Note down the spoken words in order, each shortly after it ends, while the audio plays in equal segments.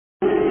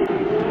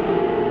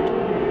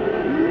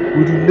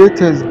with the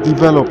latest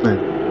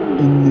development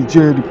in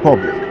Niger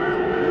Republic.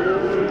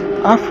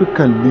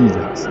 African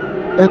leaders,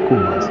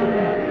 ECOWAS,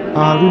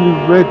 are really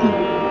ready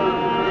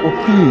for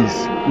peace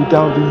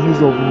without the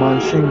use of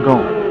machine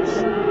guns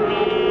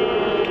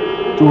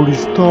to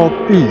restore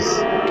peace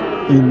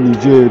in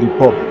Niger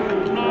Republic.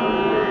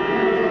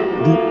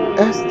 The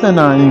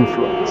external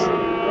influence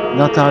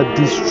that are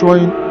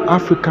destroying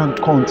African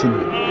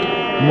continent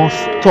must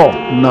stop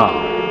now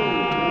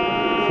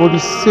for the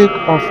sake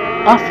of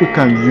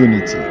African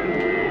unity.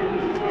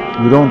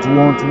 We don't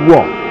want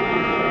war,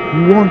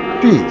 we want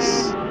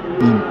peace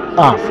in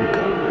Africa.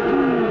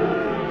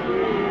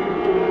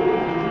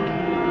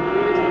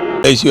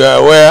 As you are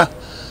aware,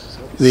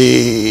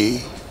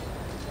 the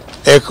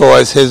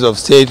ECOWAS heads of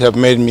state have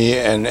made me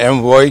an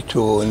envoy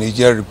to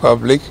Niger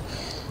Republic,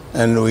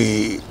 and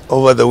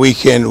over the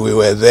weekend we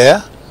were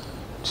there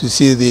to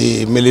see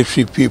the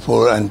military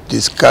people and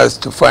discuss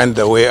to find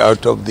the way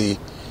out of the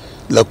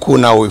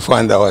lacuna we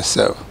find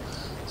ourselves.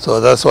 So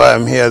that's why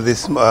I'm here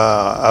this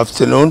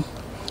afternoon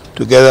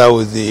together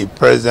with the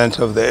President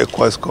of the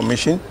ECOWAS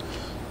Commission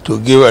to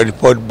give a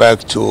report back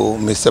to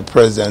Mr.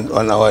 President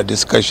on our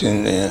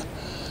discussion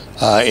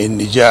in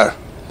Niger.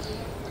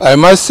 I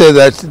must say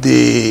that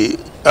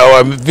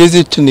our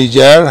visit to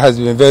Niger has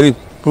been very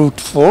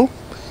fruitful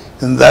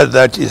in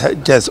that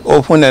it has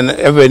opened an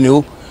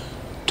avenue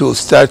to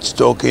start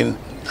talking,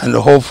 and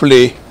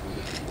hopefully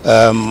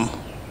we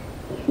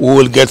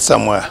will get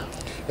somewhere.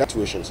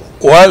 Congratulations, sir.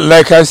 Well,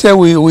 like I said,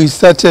 we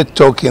started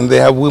talking.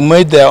 We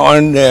made their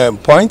own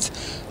points,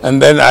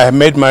 and then I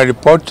made my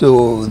report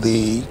to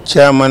the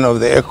chairman of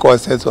the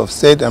ECOWAS heads of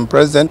state and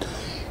president.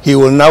 He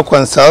will now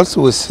consult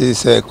with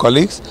his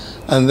colleagues,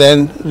 and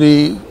then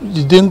the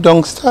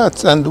ding-dong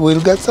starts, and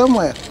we'll get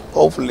somewhere,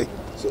 hopefully.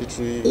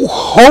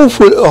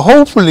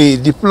 Hopefully,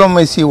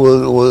 diplomacy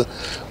will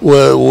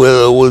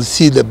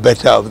see the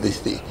better of this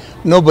thing.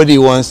 Nobody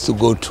wants to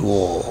go to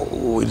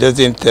war. It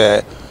doesn't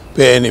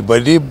pay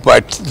anybody.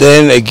 But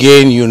then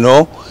again, you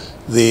know,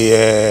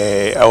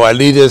 our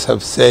leaders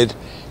have said,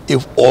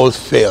 if all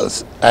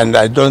fails, and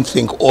I don't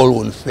think all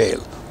will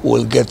fail,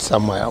 we'll get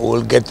somewhere.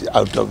 We'll get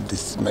out of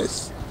this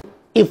mess.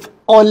 If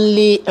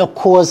only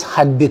ECOWAS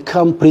had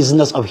become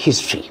prisoners of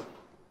history,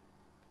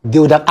 they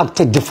would have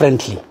acted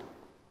differently.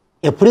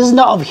 A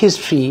prisoner of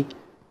history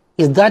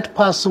is that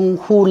person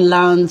who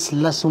learns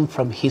lessons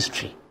from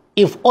history.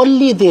 If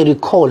only they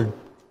recall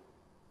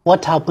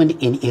what happened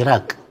in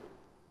Iraq,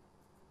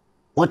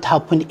 what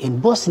happened in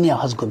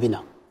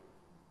Bosnia-Herzegovina,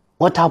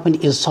 what happened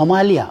in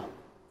Somalia,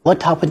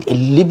 what happened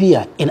in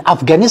Libya, in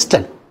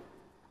Afghanistan,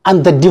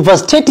 and the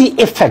devastating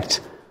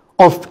effect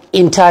of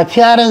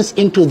interference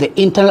into the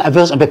internal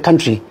affairs of a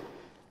country,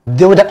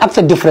 they would have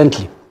acted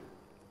differently.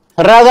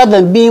 Rather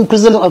than being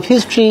prisoners of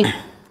history,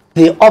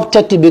 they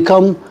opted to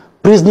become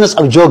prisoners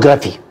of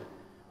geography,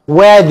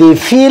 where they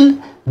feel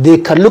they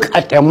can look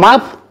at a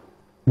map,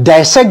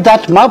 dissect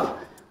that map,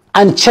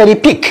 and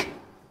cherry-pick.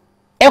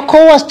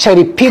 ECOWAS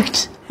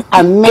cherry-picked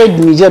and made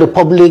Niger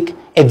Republic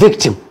a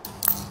victim.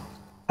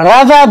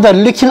 Rather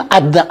than looking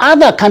at the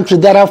other countries,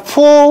 there are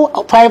 4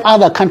 or 5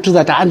 other countries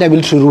that are under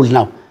military rule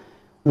now.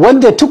 When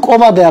they took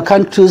over their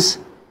countries,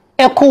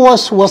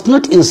 ECOWAS was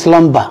not in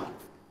slumber.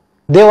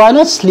 They were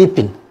not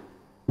sleeping.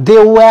 They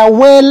were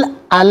well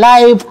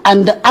alive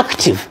and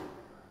active.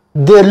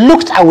 They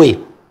looked away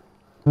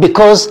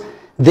because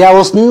there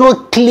was no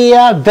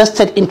clear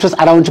vested interest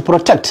around to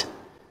protect.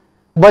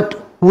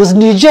 But with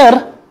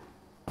Niger,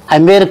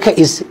 America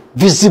is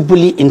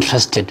visibly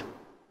interested.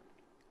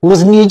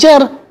 With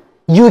Niger,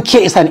 UK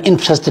is an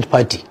interested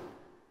party.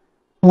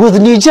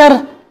 With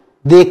Niger,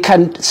 they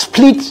can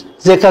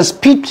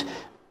split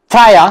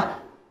fire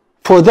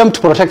for them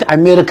to protect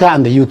America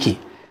and the UK.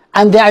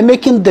 And they are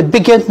making the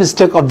biggest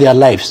mistake of their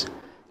lives.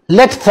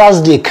 Let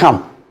Thursday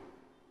come.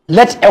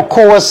 Let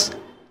ECOWAS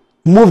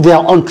move their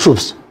own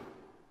troops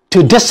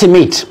to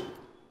decimate,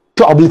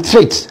 to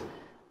obliterate,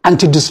 and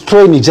to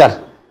destroy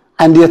Niger.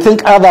 And they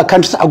think other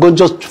countries are going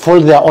to just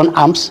fold their own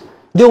arms.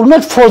 They will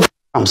not fold their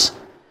arms.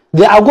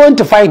 They are going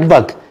to fight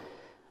back.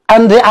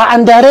 And they are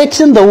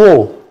underrating the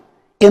war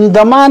in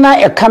the manner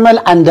a camel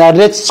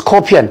underrates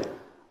scorpion.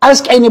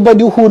 Ask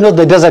anybody who knows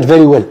the desert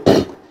very well.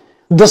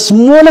 The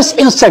smallest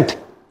insect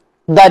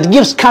that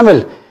gives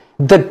camel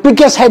the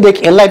biggest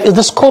headache in life is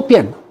the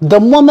scorpion. The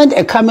moment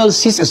a camel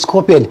sees a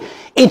scorpion,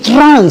 it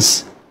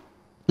runs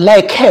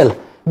like hell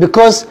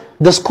because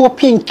the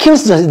scorpion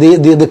kills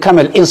the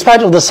camel in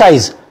spite of the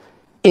size.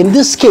 In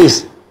this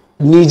case,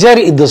 Niger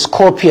is the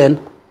scorpion,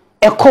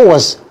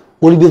 ECOWAS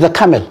will be the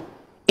camel.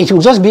 It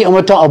will just be a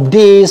matter of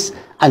days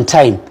and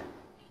time.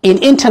 In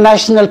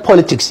international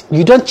politics,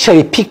 you don't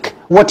cherry pick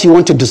what you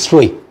want to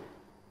destroy.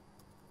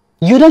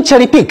 You don't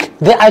cherry pick.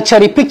 They are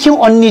cherry picking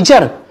on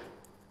Niger.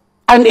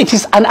 And it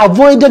is an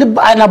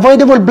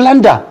unavoidable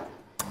blunder.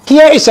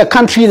 Here is a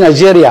country,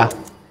 Nigeria,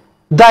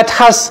 that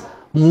has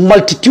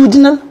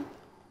multitudinal,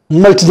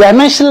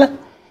 multidimensional,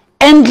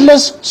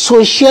 endless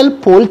social,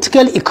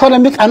 political,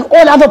 economic, and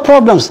all other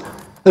problems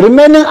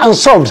remaining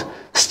unsolved,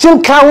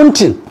 still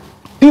counting.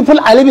 People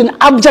are living in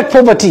abject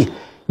poverty.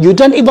 You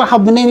don't even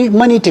have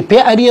money to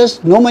pay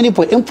arrears, no money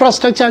for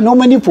infrastructure, no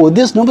money for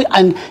this, no money,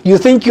 and you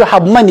think you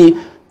have money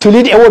to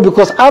lead a war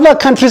because other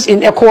countries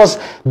in ECOWAS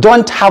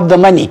don't have the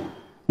money.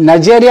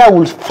 Nigeria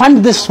will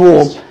fund this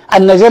war,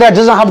 and Nigeria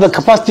doesn't have the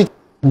capacity.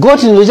 Go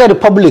to the Niger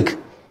Republic,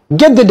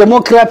 get the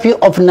demography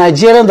of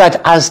Nigerians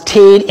that are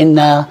staying in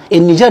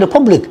Niger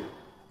Republic.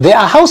 There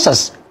are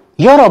Hausas,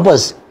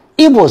 Yorubas,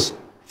 Igbos,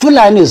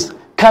 Fulanis,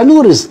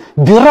 Kanuris,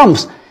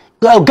 Birams,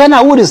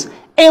 Ganauris.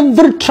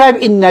 Every tribe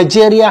in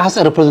Nigeria has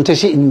a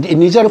representation in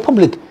Niger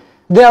Republic.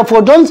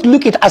 Therefore, don't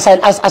look at it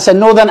as a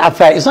northern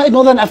affair. It's not a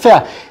northern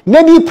affair.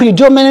 Maybe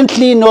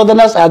predominantly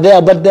northerners are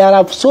there, but there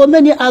are so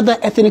many other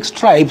ethnic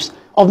tribes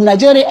of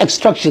Nigerian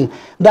extraction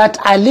that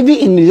are living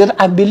in Niger,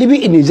 have been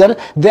living in Niger,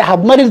 they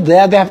have married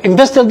there, they have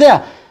invested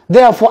there.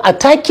 Therefore,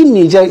 attacking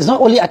Niger is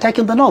not only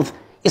attacking the north,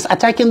 it's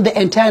attacking the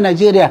entire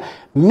Nigeria.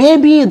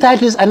 Maybe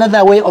that is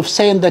another way of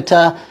saying that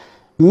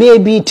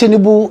maybe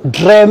Tinubu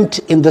dreamt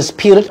in the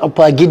spirit of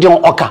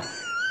Gideon Oka,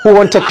 who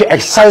wanted to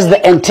exercise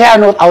the entire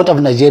north out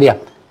of Nigeria.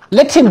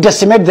 Let him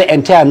decimate the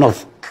entire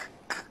north.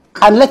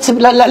 And let's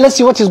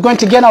see what he's going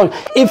to get out.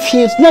 If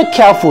he is not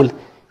careful,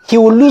 he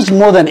will lose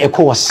more than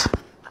ECOWAS.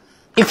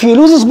 If he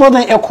loses more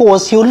than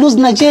ECOWAS, he will lose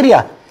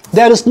Nigeria.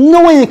 There is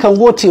no way you can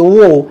go to a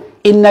war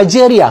in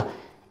Nigeria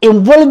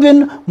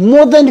involving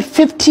more than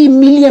 50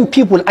 million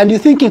people, and you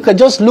think you can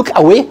just look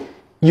away,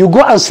 you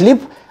go and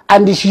sleep,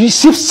 and you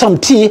sip some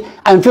tea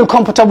and feel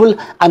comfortable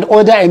and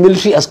order a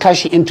military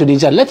escort into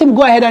Niger. Let him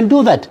go ahead and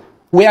do that.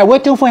 We are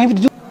waiting for him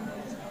to do.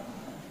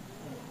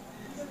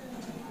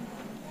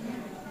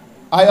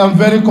 I am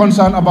very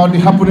concerned about the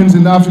happenings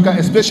in Africa,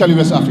 especially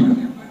West Africa.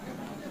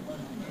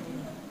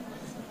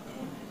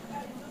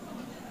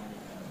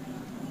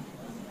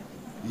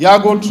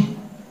 Yagut,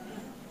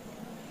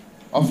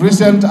 of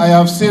recent, I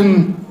have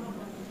seen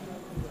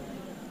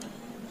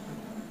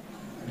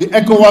the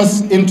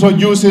ECOWAS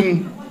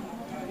introducing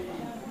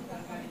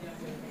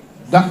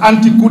the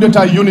anti-coup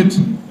d'etat unit.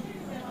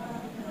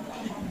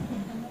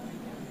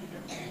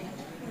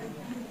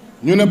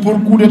 Ñu ne pour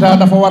coup d'etat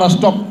dafa wara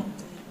stop.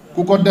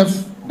 Ku ko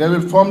def, they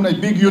will form a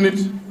big unit,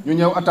 ñu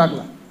ñew attaque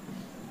la.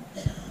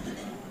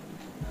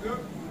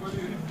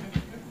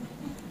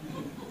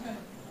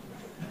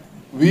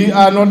 We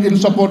are not in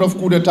support of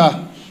coup d'etat.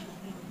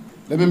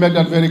 Let me make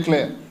that very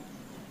clear.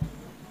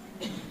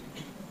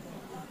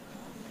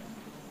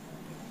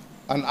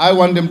 And I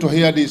want them to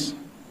hear this.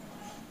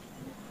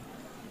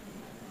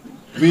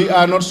 We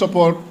are not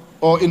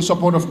in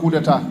support of coup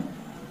d'etat.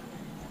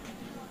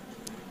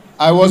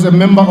 I was a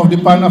member of the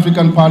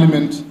Pan-African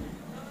Parliament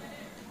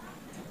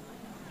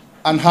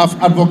and have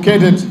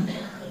advocated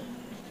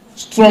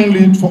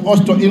strongly for us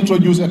to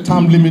introduce a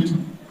term limit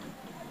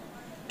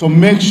to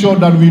make sure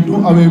that we do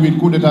away with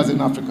coup d'etats in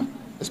Africa,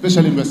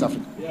 especially in West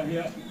Africa. Yeah,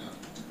 yeah.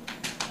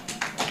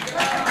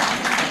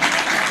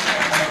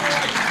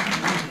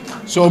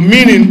 So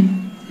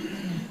meaning,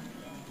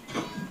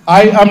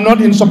 I am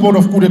not in support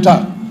of coup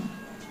d'etat.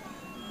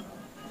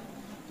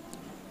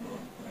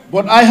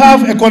 But I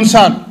have a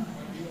concern.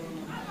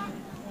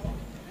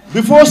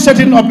 Before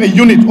setting up a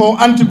unit or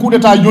anti-coup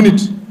d'etat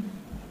unit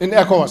in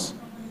ECOWAS,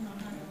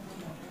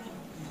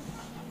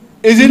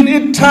 isn't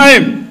it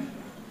time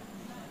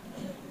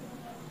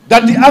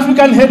that the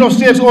African head of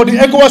states or the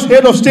ECOWAS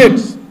head of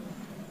states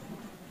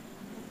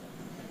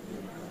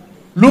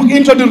look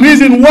into the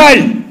reason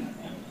why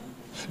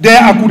there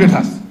are coup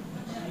d'etats?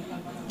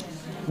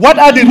 What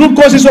are the root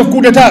causes of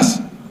coup d'etats?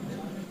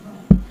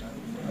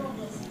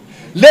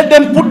 Let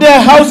them put their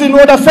house in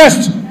order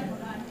first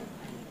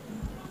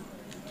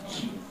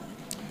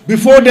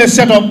before they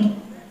set up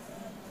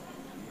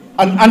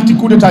an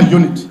anti-coup d'etat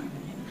unit.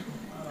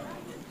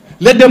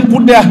 Let them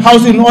put their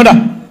house in order.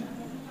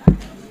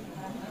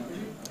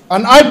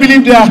 And I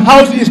believe their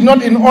house is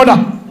not in order.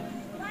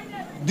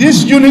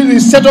 This unit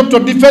is set up to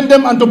defend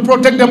them and to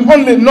protect them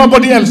only,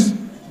 nobody else.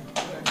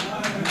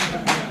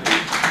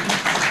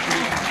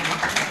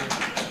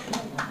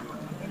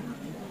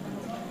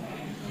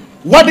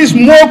 What is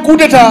more coup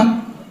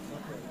d'etat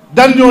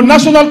than your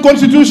national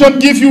constitution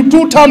gives you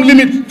 2-term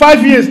limit,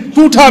 5 years,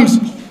 2 terms.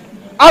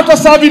 After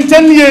serving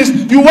 10 years,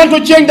 you want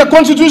to change the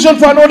constitution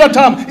for another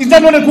term. Is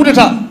that not a coup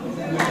d'etat?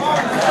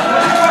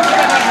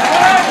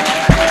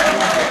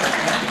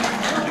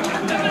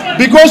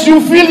 Because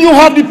you feel you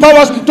have the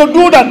powers to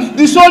do that.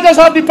 The soldiers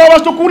have the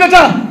powers to coup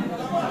d'etat.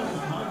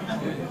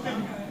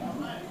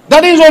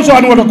 That is also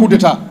another coup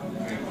d'etat.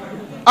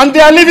 And they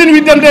are living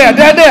with them there.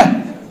 They are there.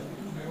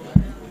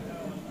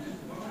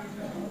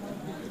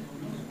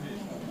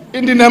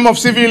 In the name of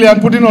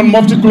civilian, putting on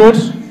mufti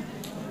clothes,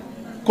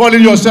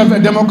 calling yourself a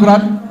Democrat,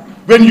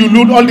 when you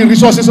loot all the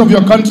resources of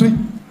your country,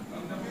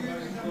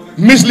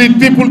 mislead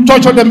people,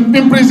 torture them,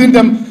 imprison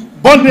them,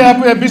 burn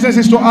their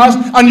businesses to us,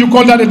 and you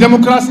call that a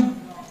democracy?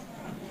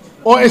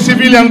 Or a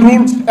civilian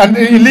rule and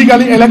an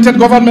illegally elected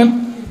government?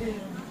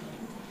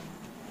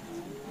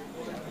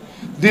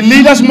 The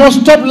leaders must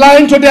stop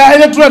lying to their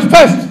electorate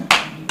first.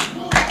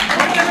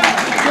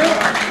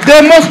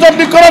 They must stop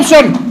the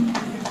corruption.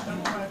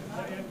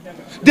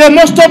 They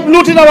must stop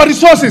looting our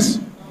resources.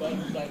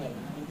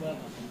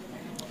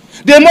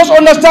 They must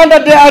understand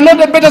that they are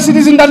not a better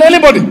citizen than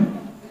anybody.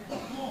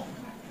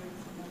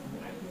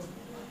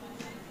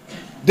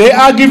 They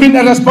are given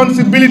a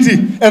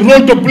responsibility, a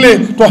role to play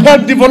to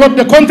help develop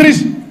the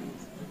countries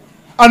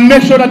and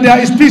make sure that there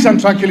is peace and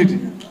tranquility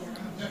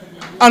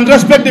and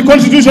respect the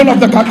constitution of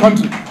the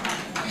country.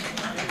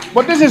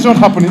 But this is not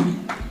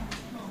happening.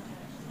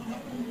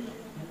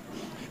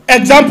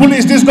 Example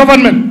is this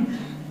government.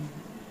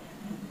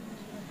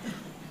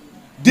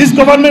 This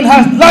government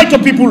has lied to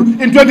people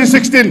in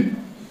 2016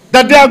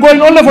 that they are going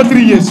only for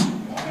 3 years.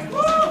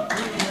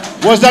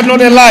 Was that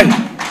not a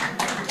lie?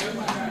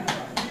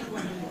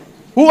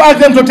 Who asked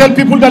them to tell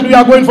people that we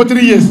are going for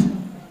 3 years?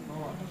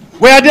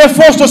 Were they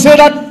forced to say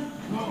that?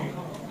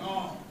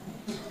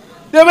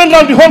 They went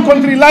around the whole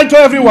country, lied to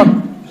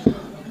everyone.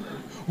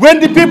 When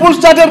the people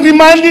started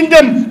reminding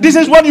them, this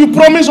is what you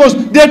promised us,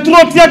 they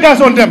threw tear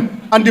gas on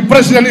them. And the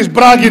president is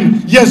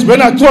bragging, yes,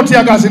 when I threw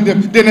tear gas in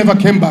them, they never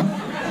came back.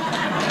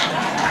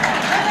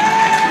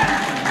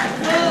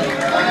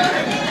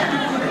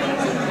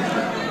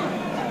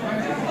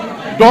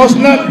 Does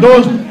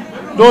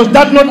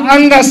that not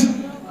anger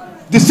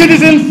the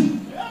citizens?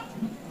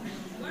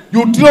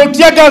 You throw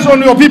tear gas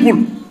on your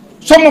people.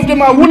 Some of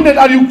them are wounded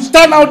and you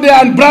stand out there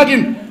and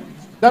bragging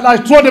that I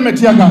throw them a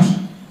tear gas.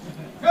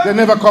 They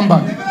never come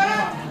back.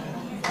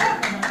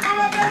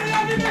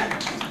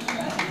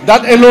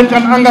 That alone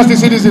can anger the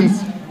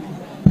citizens.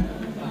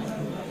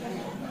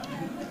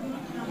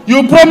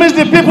 You promised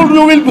the people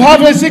you will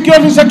have a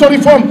security sector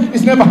reform.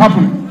 It's never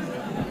happening.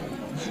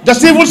 The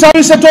civil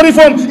service sector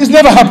reform is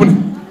never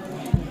happening.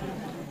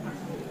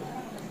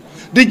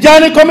 The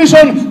Jani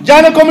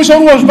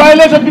Commission was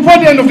violated before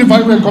the end of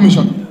the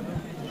commission.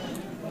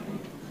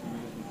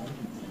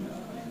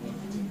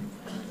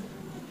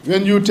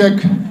 When you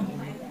take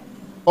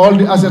all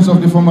the assets of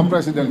the former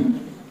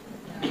president,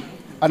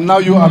 and now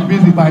you are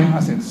busy buying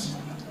assets,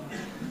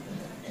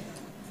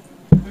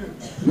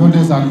 your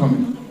days are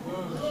coming.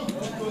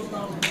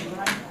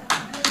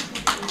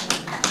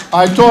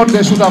 I thought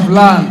they should have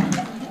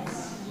learned,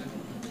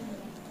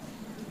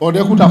 or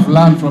they could have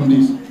learned from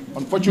this.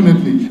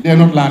 Unfortunately, they are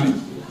not learning.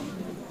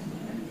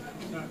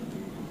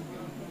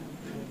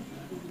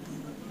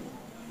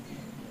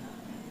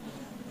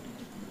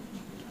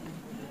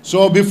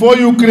 So before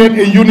you create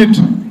a unit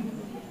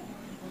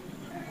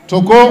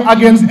to go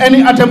against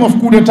any attempt of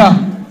coup d'etat,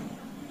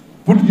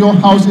 put your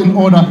house in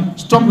order.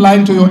 Stop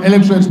lying to your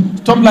electorate.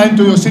 Stop lying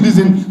to your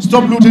citizens.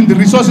 Stop looting the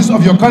resources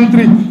of your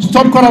country.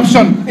 Stop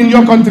corruption in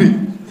your country.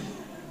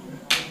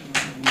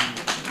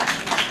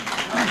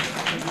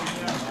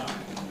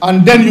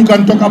 And then you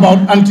can talk about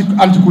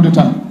anti-coup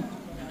d'etat.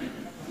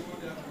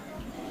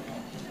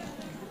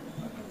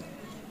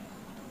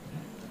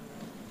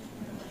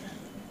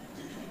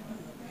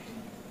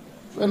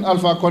 When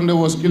Alpha Condé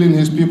was killing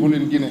his people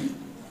in Guinea,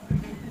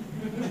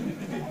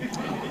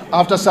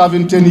 after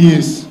serving 10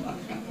 years,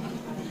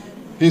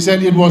 he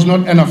said it was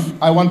not enough.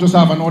 I want to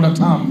serve another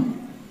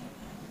term.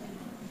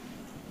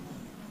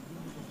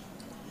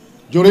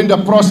 During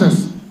the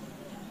process,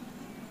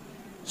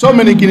 so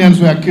many Guineans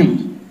were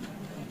killed.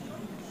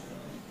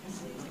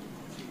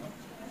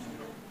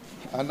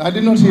 And I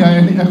did not hear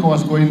any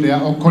ECOWAS going there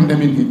or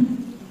condemning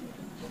him.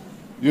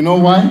 You know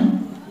why?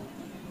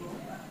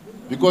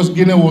 Because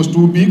Guinea was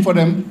too big for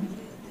them,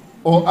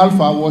 or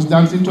Alpha was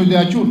dancing to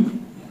their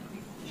tune.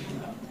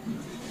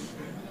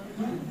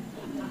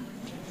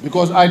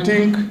 Because I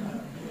think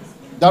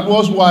that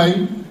was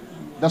why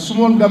the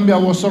small Gambia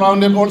was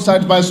surrounded all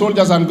sides by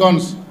soldiers and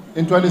guns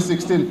in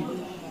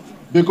 2016.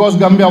 Because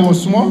Gambia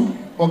was small,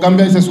 or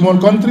Gambia is a small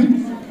country,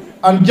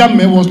 and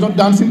Jammeh was not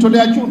dancing to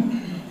their tune.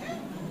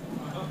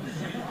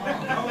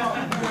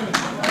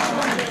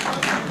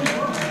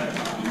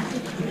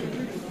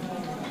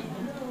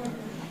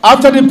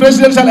 After the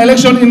presidential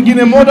election in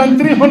Guinea, more than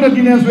 300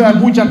 Guineans were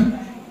butchered,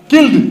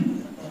 killed.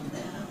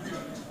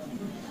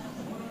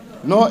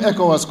 No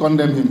ECOWAS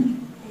condemned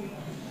him.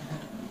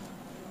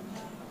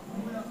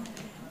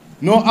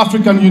 No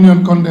African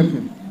Union condemned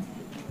him.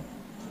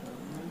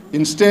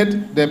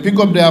 Instead, they pick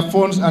up their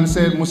phones and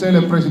say, Monsieur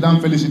le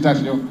Président,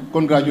 félicitations,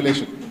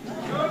 congratulations.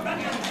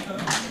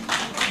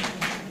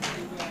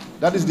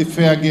 That is the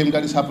fair game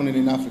that is happening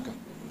in Africa.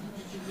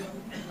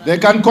 They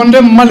can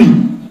condemn Mali,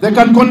 they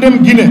can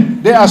condemn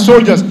Guinea, they are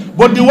soldiers.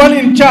 But the one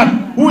in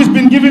Chad, who has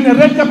been given a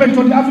red carpet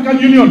for the African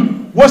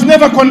Union, was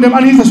never condemned,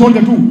 and he's a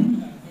soldier too.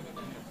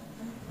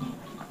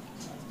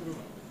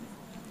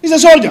 He's a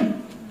soldier.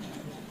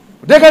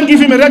 They can give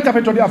him a red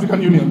carpet to the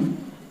African Union.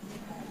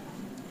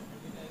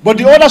 But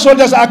the other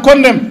soldiers are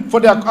condemned for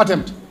their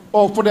attempt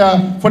or for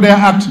their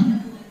act.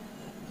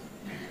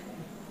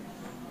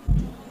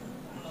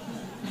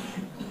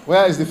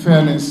 Where is the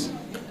fairness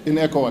in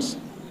ECOWAS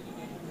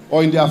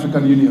or in the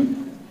African Union?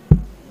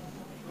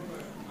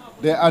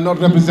 They are not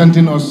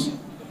representing us.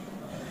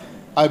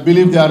 I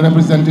believe they are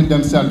representing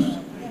themselves.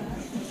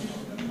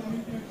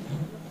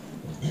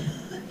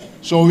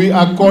 So we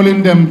are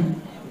calling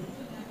them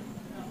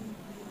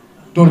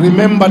to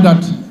remember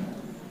that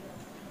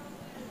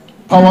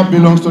power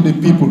belongs to the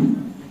people.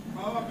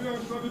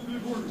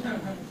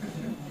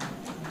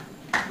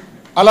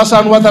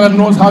 Alassane Ouattara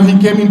knows how he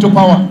came into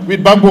power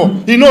with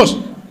Gbagbo. He knows.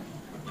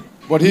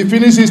 But he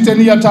finished his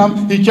 10-year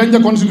term. He changed the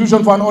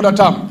constitution for another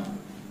term.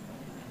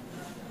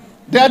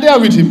 They are there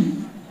with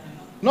him.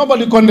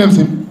 Nobody condemns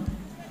him.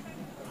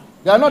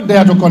 They are not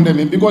there to condemn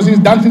him because he's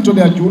dancing to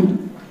their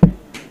tune.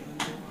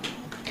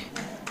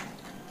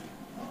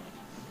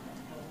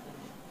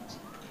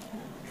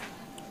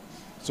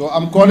 So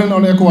I'm calling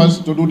on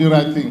ECOWAS to do the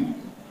right thing.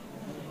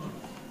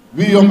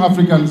 We young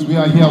Africans, we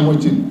are here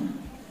watching.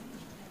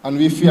 And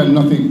we fear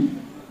nothing.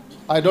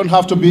 I don't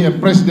have to be a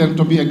president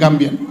to be a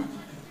Gambian.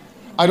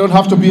 I don't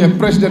have to be a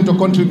president to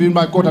contribute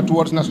my quota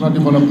towards national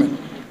development.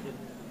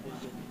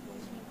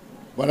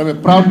 But I'm a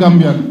proud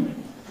Gambian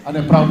and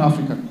a proud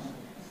African.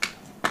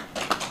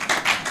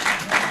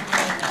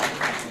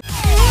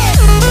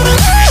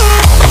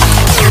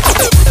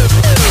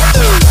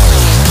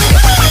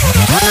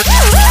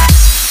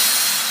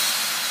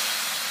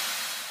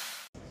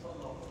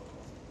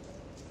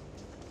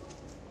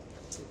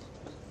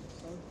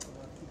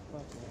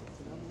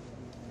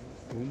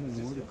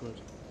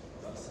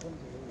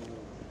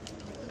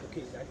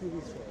 Okay, I think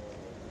it's for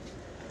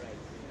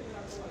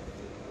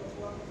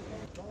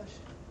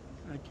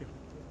Thank you.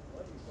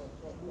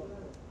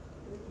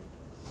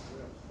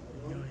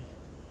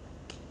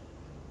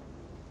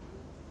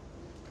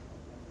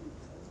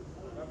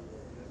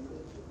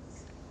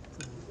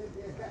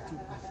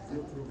 No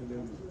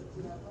problem.